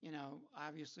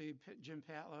 Obviously Jim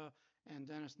Patla and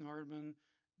Dennis Nordman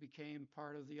became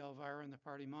part of the Elvira and the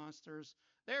Party Monsters.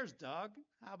 There's Doug.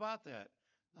 How about that?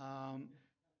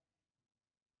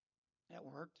 That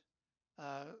worked.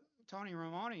 Tony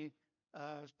Ramone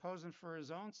is posing for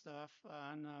his own stuff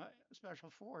on Special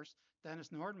Force, Dennis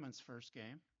Nordman's first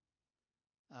game.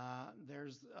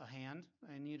 There's a hand.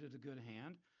 I needed a good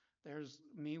hand. There's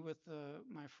me with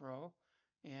my fro.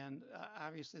 And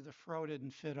obviously the fro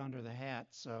didn't fit under the hat,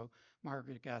 so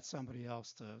Margaret got somebody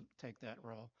else to take that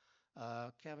role.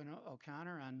 Kevin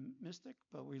O'Connor on Mystic,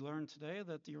 but we learned today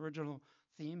that the original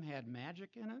theme had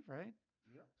magic in it, right?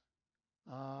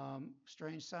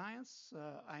 Strange Science.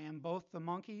 I am both the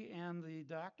monkey and the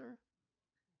doctor.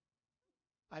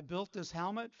 I built this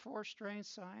helmet for Strange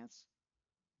Science.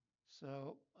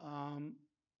 So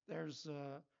there's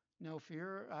No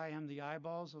Fear. I am the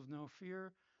eyeballs of No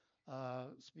Fear.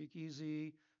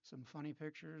 Speakeasy. Some funny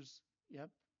pictures. Yep.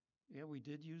 Yeah, we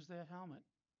did use that helmet.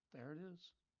 There it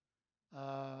is.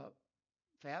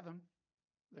 Fathom.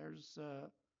 There's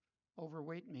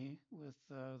overweight me with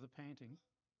the painting.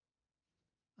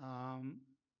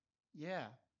 Yeah,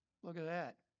 look at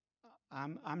that.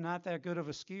 I'm not that good of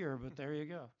a skier, but there you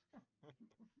go.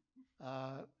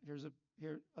 Here's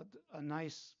a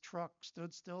nice truck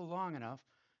stood still long enough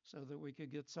so that we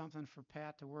could get something for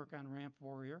Pat to work on Ramp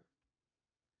Warrior.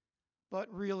 But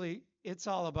really, it's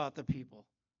all about the people.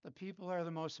 The people are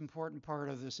the most important part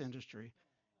of this industry,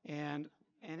 and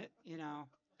it, How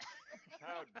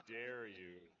dare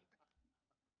you?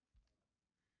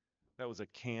 That was a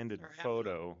candid Sorry,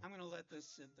 photo. I'm gonna let this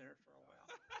sit there for a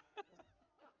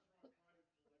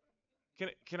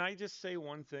while. Can I just say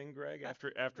one thing, Greg?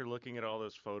 After looking at all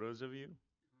those photos of you,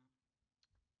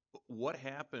 what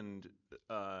happened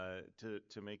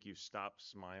to make you stop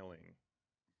smiling?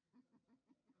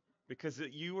 Because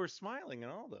you were smiling in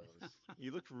all those.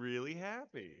 You looked really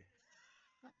happy.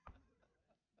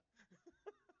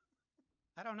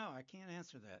 I don't know. I can't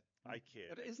answer that. I kid.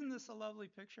 But isn't this a lovely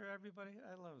picture, everybody?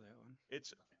 I love that one.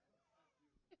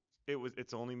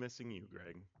 It's only missing you,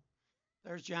 Greg.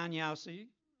 There's John Yowsey,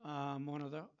 one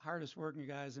of the hardest working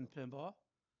guys in pinball.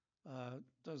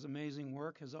 Does amazing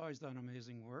work, has always done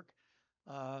amazing work.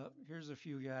 Here's a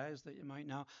few guys that you might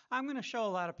know. I'm going to show a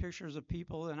lot of pictures of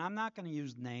people, and I'm not going to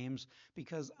use names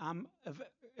because I'm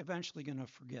eventually going to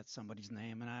forget somebody's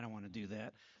name, and I don't want to do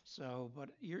that. So, but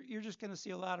you're just going to see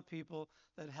a lot of people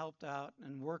that helped out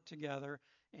and worked together,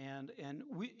 and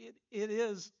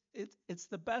it's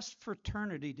the best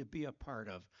fraternity to be a part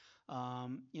of.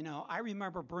 I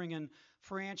remember bringing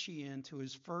Franchi into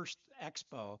his first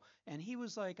expo, and he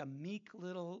was like a meek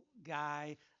little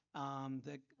guy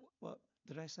well,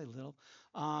 did I say little?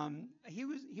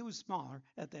 He was smaller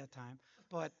at that time,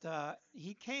 but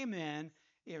he came in.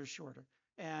 He was shorter,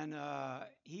 and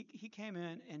he came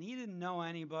in and he didn't know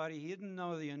anybody. He didn't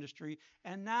know the industry,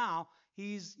 and now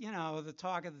he's the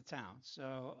talk of the town.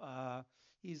 So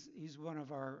he's one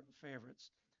of our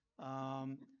favorites.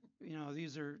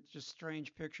 These are just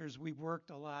strange pictures. We worked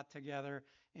a lot together,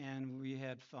 and we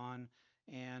had fun,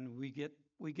 and we get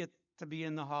to be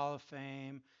in the Hall of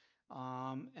Fame.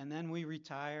 And then we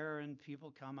retire and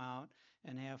people come out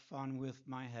and have fun with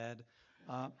my head.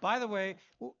 By the way,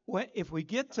 if we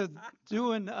get to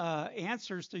doing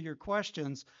answers to your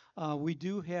questions, we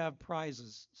do have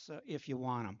prizes, so if you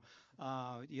want them.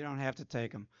 You don't have to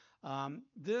take them.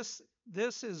 This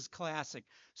is classic.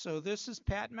 So this is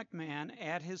Pat McMahon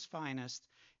at his finest.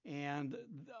 And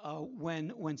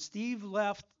when Steve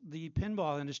left the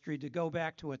pinball industry to go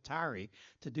back to Atari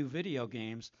to do video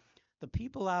games, the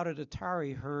people out at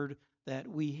Atari heard that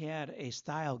we had a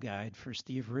style guide for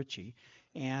Steve Ritchie,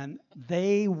 and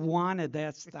they wanted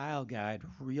that style guide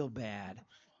real bad.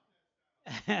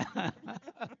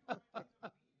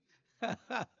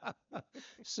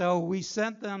 So we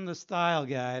sent them the style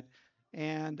guide,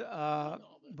 and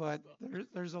but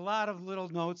there's a lot of little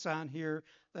notes on here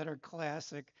that are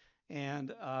classic,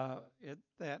 and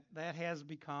that has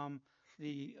become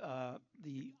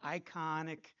the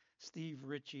iconic Steve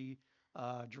Ritchie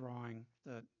drawing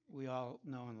that we all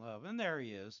know and love. And there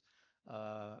he is.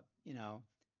 You know,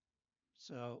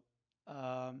 so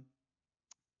um,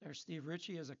 there's Steve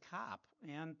Ritchie as a cop,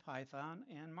 and Python,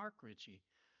 and Mark Ritchie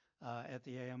at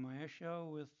the AMI show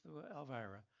with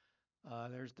Elvira.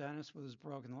 There's Dennis with his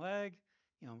broken leg.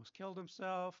 He almost killed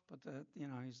himself, but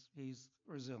he's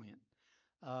resilient.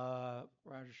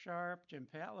 Roger Sharp, Jim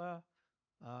Patla.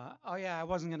 Oh yeah, I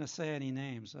wasn't going to say any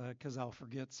names because I'll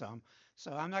forget some.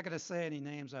 So I'm not going to say any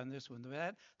names on this one.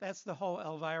 That's the whole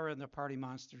Elvira and the Party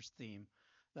Monsters theme,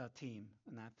 the team,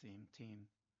 not theme, team.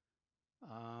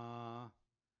 Uh,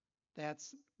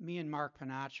 that's me and Mark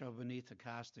Panacho beneath the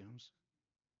costumes.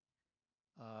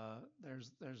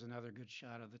 There's another good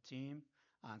shot of the team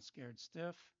on Scared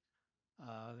Stiff.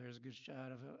 There's a good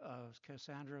shot of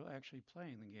Cassandra actually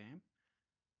playing the game.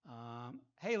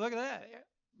 Hey, look at that.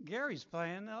 Gary's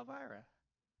playing Elvira.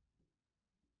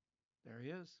 There he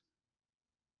is.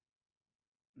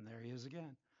 And there he is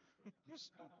again.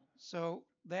 So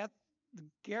that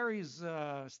Gary's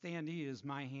standee is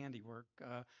my handiwork.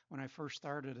 When I first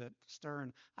started at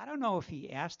Stern, I don't know if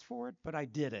he asked for it, but I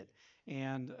did it,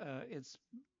 and it's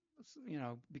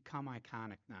become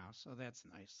iconic now. So that's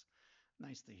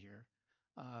nice to hear.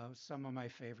 Some of my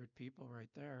favorite people right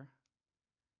there.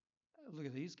 Look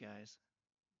at these guys.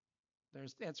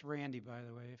 That's Randy, by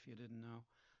the way, if you didn't know,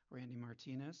 Randy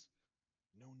Martinez.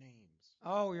 No names.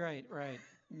 Oh, right.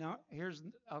 No,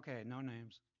 okay, no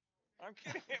names. I'm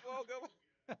kidding. Well, go.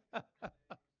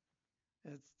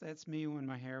 That's me when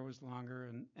my hair was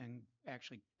longer and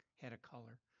actually had a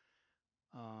color.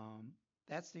 Um,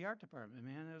 that's the art department,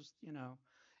 man.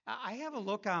 I have a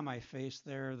look on my face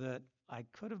there that I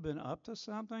could have been up to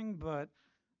something, but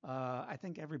I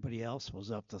think everybody else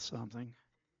was up to something.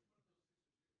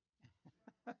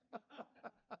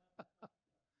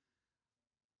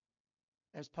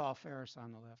 There's Paul Ferris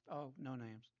on the left. Oh, no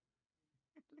names.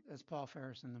 That's Paul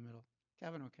Ferris in the middle.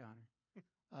 Kevin O'Connor.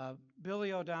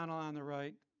 Billy O'Donnell on the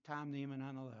right. Tom Neiman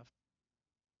on the left.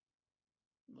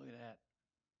 Look at that.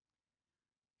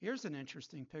 Here's an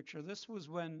interesting picture. This was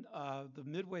when the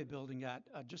Midway building got,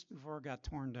 just before it got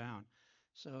torn down.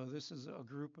 So this is a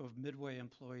group of Midway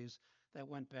employees that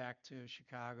went back to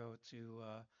Chicago to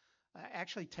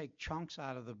actually take chunks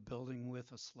out of the building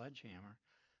with a sledgehammer.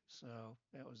 So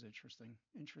that was interesting.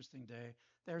 Interesting day.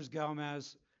 There's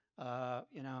Gomez,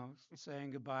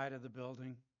 saying goodbye to the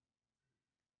building.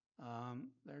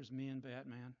 There's me and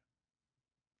Batman.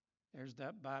 There's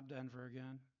Bob Denver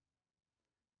again.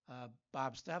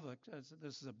 Bob Stevlik.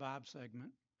 This is a Bob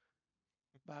segment.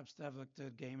 Bob Stevlik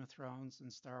did Game of Thrones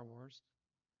and Star Wars.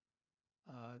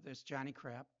 There's Johnny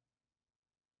Krapp.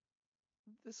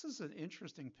 This is an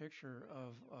interesting picture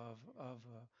of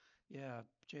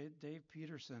Dave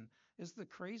Peterson. Is the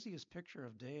craziest picture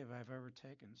of Dave I've ever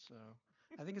taken. So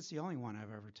I think it's the only one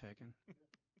I've ever taken.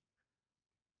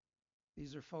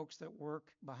 These are folks that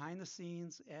work behind the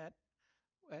scenes at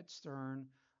Stern.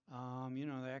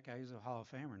 That guy, he's a Hall of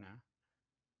Famer now.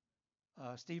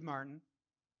 Stephen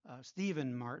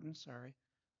Martin, sorry.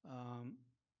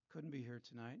 Couldn't be here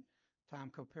tonight. Tom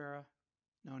Copera,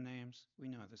 no names. We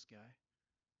know this guy.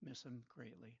 Miss him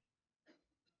greatly.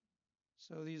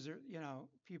 So these are,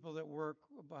 people that work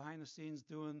behind the scenes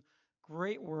doing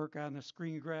great work on the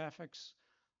screen graphics,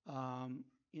 and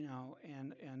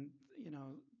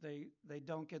they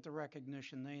don't get the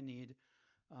recognition they need.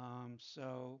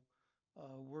 So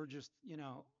we're just,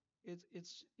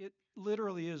 it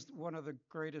literally is one of the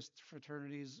greatest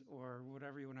fraternities or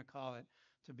whatever you want to call it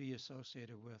to be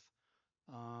associated with.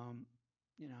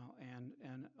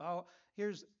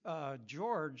 Here's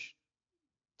George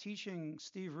teaching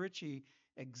Steve Ritchie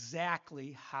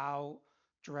exactly how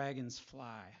dragons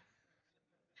fly.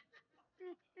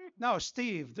 No,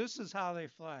 Steve, this is how they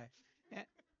fly.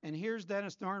 And here's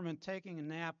Dennis Norman taking a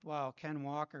nap while Ken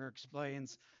Walker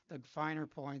explains the finer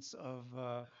points of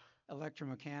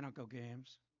electromechanical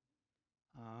games.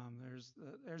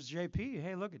 There's JP.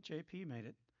 Hey, look at JP made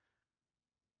it.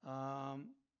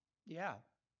 Yeah,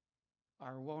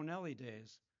 our Wonelli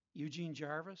days. Eugene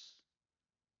Jarvis.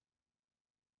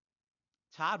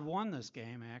 Todd won this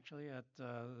game actually at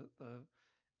the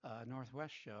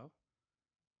Northwest show.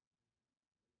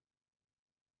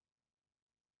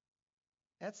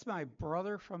 That's my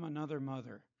brother from another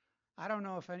mother. I don't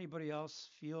know if anybody else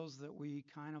feels that we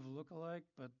kind of look alike,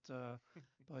 but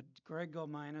Greg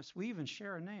Gominas, we even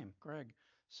share a name, Greg.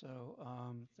 So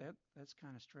that's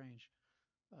kind of strange.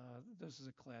 This is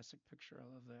a classic picture. I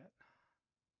love that.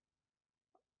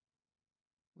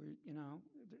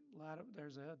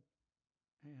 There's Ed.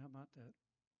 Hey, how about that?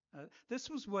 This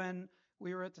was when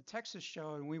we were at the Texas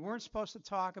show and we weren't supposed to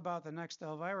talk about the next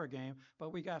Elvira game,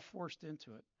 but we got forced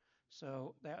into it.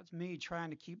 So that's me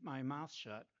trying to keep my mouth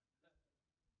shut.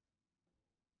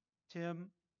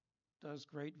 Tim does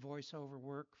great voiceover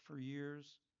work for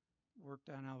years. Worked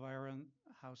on Elvira and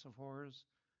House of Horrors.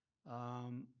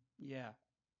 Yeah,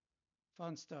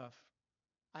 fun stuff.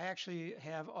 I actually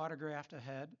have autographed a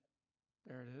head.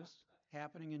 There it is,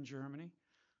 happening in Germany.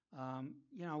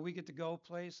 We get to go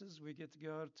places. We get to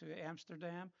go to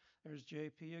Amsterdam. There's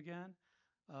JP again,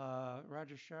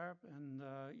 Roger Sharp, and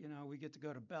we get to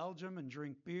go to Belgium and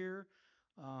drink beer.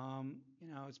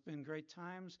 It's been great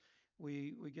times.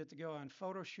 We get to go on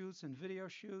photo shoots and video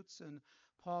shoots, and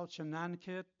Paul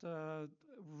Chimnankit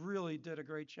really did a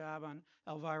great job on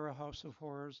Elvira House of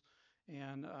Horrors,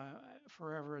 and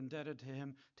forever indebted to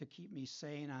him to keep me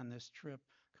sane on this trip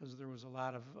because there was a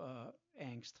lot of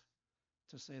angst,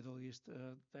 to say the least.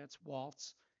 That's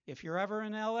Waltz. If you're ever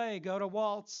in LA, go to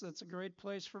Waltz. It's a great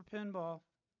place for pinball.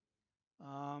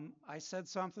 I said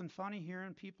something funny here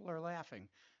and people are laughing.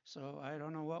 So I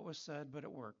don't know what was said, but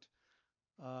it worked.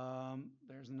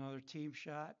 There's another team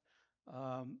shot.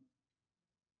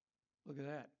 Look at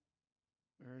that.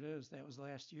 There it is. That was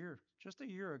last year, just a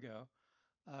year ago.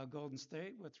 Golden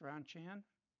State with Ron Chan.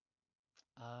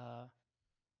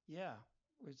 Yeah,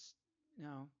 it's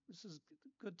this is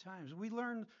good times. We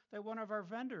learned that one of our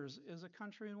vendors is a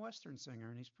country and western singer,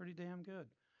 and he's pretty damn good.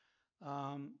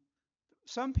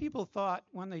 Some people thought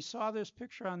when they saw this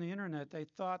picture on the internet, they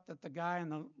thought that the guy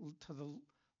to the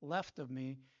left of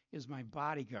me is my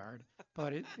bodyguard,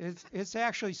 but it's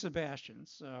actually Sebastian.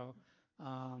 So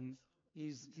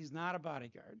he's not a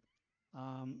bodyguard.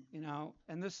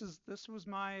 And this was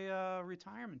my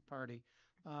retirement party.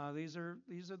 These are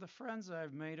the friends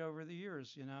I've made over the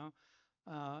years,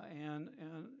 and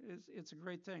it's a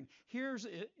great thing. Here's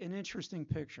an interesting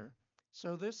picture.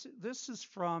 So this is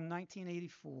from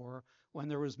 1984 when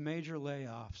there was major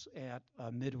layoffs at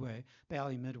Midway,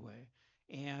 Bally Midway,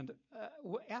 and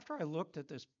after I looked at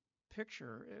this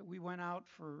picture, we went out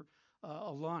for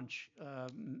a lunch,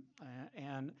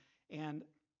 and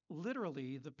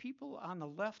literally the people on the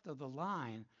left of the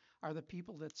line are the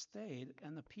people that stayed,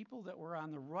 and the people that were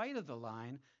on the right of the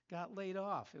line got laid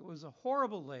off. It was a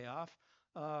horrible layoff.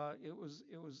 It was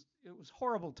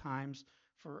horrible times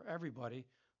for everybody.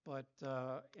 But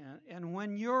and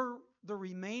when you're the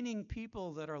remaining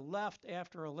people that are left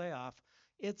after a layoff,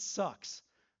 it sucks.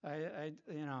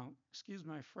 Excuse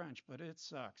my French, but it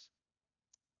sucks.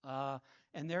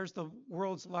 And there's the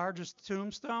world's largest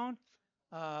tombstone,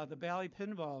 the Bally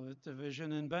Pinball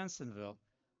division in Bensonville,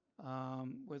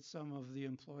 with some of the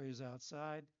employees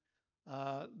outside.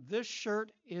 This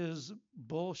shirt is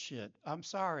bullshit. I'm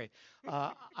sorry.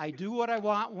 I do what I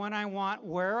want, when I want,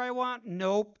 where I want.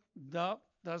 Nope,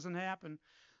 doesn't happen.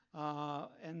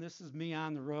 And this is me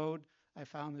on the road. I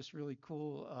found this really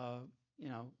cool,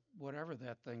 whatever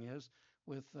that thing is,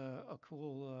 with a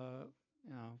cool,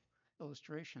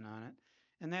 illustration on it.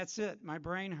 And that's it. My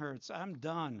brain hurts. I'm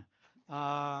done.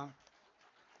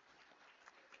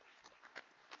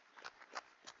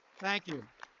 Thank you.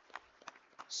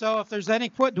 So if there's any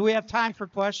do we have time for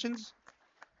questions?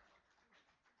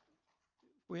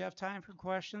 We have time for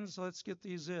questions. Let's get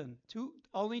these in.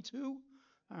 Only two?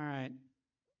 All right.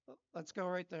 Let's go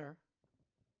right there.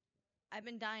 I've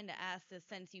been dying to ask this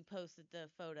since you posted the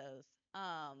photos.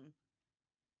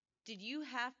 Did you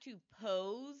have to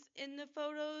pose in the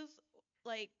photos,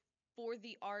 like for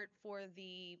the art for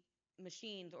the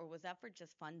machines, or was that for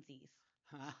just funsies?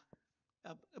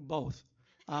 Both.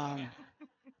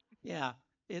 Yeah,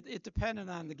 it depended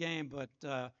on the game,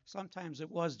 but sometimes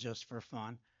it was just for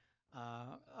fun.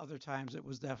 Other times it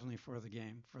was definitely for the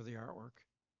game, for the artwork.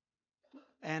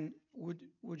 And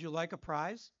would you like a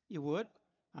prize? You would?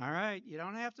 All right, you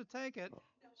don't have to take it.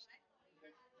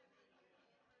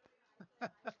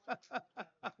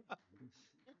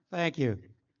 Thank you.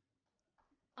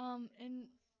 And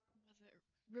was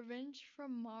it Revenge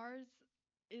from Mars?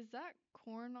 Is that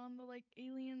corn on the like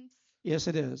aliens? Yes,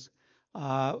 it is.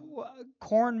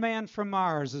 Corn Man from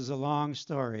Mars is a long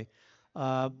story,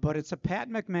 but it's a Pat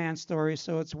McMahon story,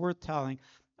 so it's worth telling.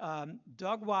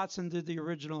 Doug Watson did the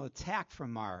original Attack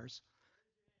from Mars.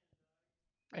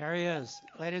 There he is,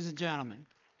 ladies and gentlemen.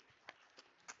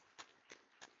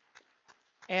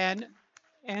 And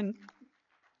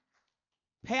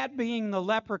Pat, being the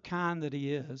leprechaun that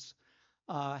he is,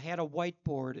 had a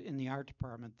whiteboard in the art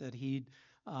department that he'd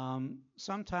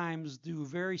sometimes do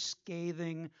very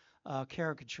scathing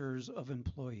caricatures of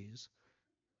employees.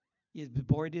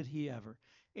 Boy, did he ever.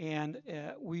 And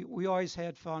we always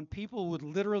had fun. People would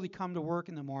literally come to work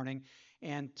in the morning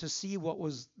and to see what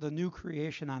was the new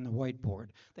creation on the whiteboard.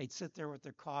 They'd sit there with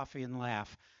their coffee and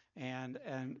laugh. And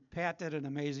Pat did an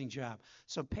amazing job.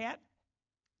 So Pat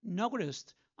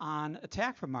noticed on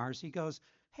Attack from Mars, he goes,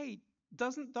 "Hey,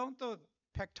 don't the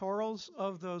pectorals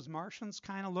of those Martians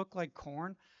kind of look like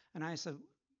corn?" And I said,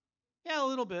 "Yeah, a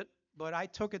little bit," but I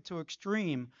took it to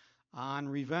extreme on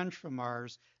Revenge from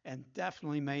Mars and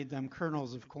definitely made them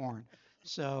kernels of corn.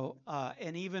 So,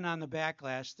 and even on the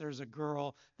backlash, there's a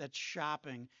girl that's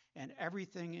shopping, and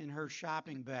everything in her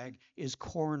shopping bag is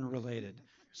corn related.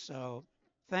 So,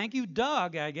 thank you,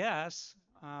 Doug, I guess.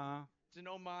 It's an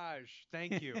homage.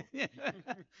 Thank you.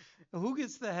 Who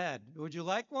gets the head? Would you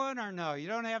like one or no? You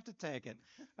don't have to take it.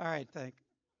 All right, thank.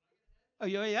 Oh,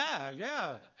 yeah,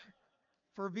 yeah.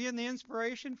 For being the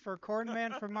inspiration for Corn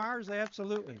Man from Mars,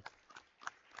 absolutely.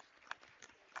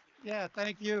 Yeah,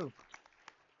 thank you.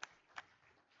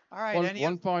 All right,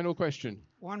 One final question.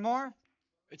 one more?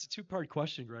 It's a two-part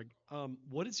question, Greg.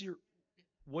 What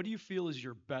do you feel is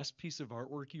your best piece of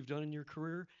artwork you've done in your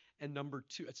career? And number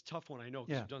two, it's a tough one, I know,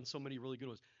 because Yeah. you've done so many really good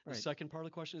ones. The Right. second part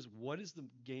of the question is, what is the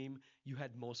game you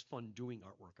had most fun doing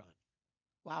artwork on?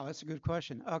 Wow, that's a good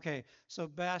question. Okay, so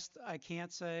best I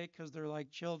can't say because they're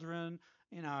like children.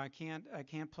 I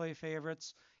can't play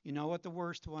favorites. You know what the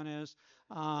worst one is.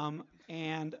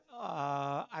 And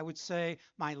I would say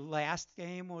my last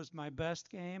game was my best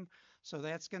game. So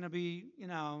that's gonna be,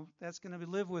 that's gonna be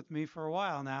live with me for a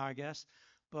while now, I guess.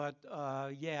 But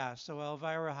yeah, so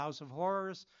Elvira House of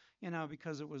Horrors,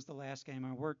 because it was the last game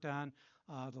I worked on,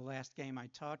 the last game I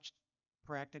touched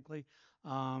practically.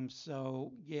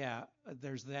 So yeah,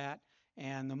 there's that.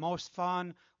 And the most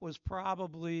fun was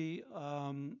probably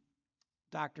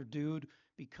Dr. Dude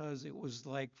because it was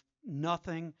like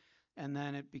nothing and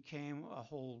then it became a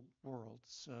whole world.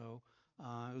 So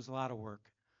it was a lot of work.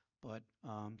 But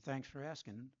thanks for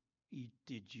asking.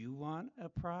 Did you want a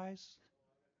prize?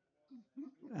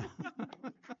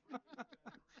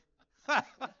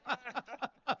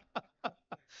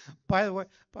 By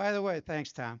the way,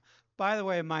 thanks, Tom. By the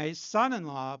way, my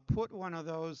son-in-law put one of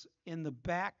those in the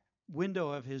back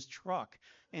window of his truck,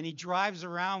 and he drives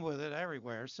around with it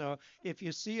everywhere. So if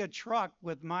you see a truck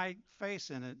with my face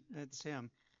in it, it's him.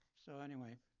 So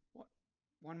anyway,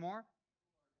 one more?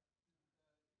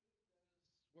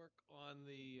 Work on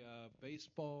the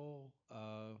baseball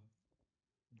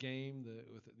game,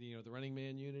 with the Running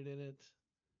Man unit in it.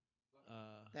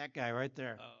 That guy right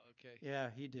there. Oh, okay. Yeah,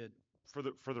 he did. For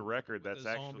the record, With that's the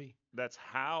actually zombie. that's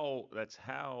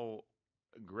how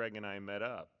Greg and I met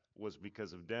up was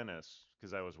because of Dennis,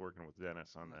 because I was working with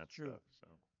Dennis on that true. stuff. So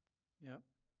Yep.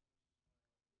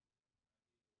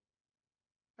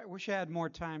 I wish I had more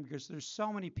time because there's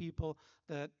so many people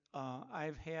that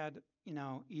I've had,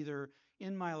 either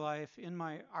in my life, in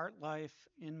my art life,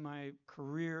 in my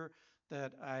career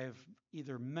that I've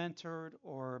either mentored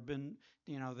or been,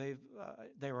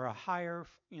 they were a hire,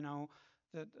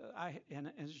 that and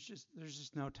it's just there's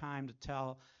just no time to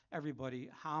tell everybody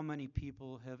how many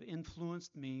people have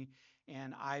influenced me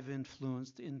and I've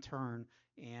influenced in turn,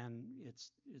 and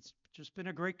it's just been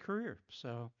a great career.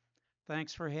 So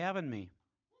thanks for having me.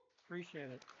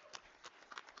 Appreciate it.